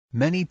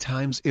Many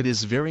times it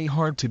is very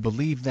hard to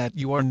believe that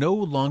you are no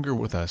longer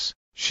with us,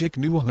 Sheikh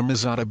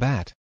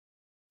Nuhamazadabat.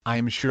 I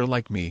am sure,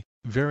 like me,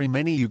 very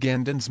many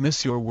Ugandans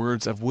miss your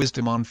words of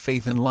wisdom on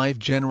faith and life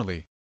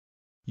generally.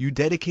 You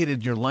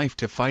dedicated your life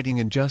to fighting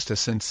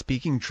injustice and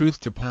speaking truth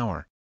to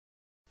power.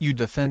 You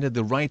defended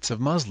the rights of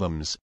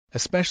Muslims,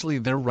 especially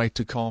their right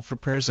to call for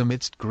prayers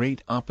amidst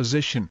great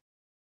opposition.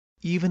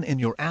 Even in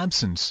your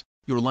absence,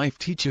 your life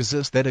teaches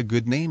us that a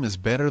good name is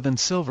better than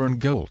silver and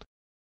gold.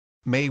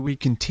 May we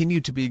continue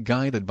to be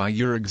guided by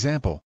your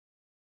example.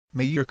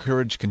 May your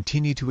courage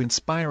continue to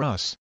inspire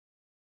us.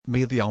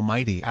 May the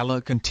Almighty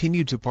Allah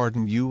continue to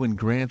pardon you and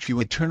grant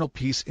you eternal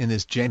peace in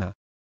His Jannah.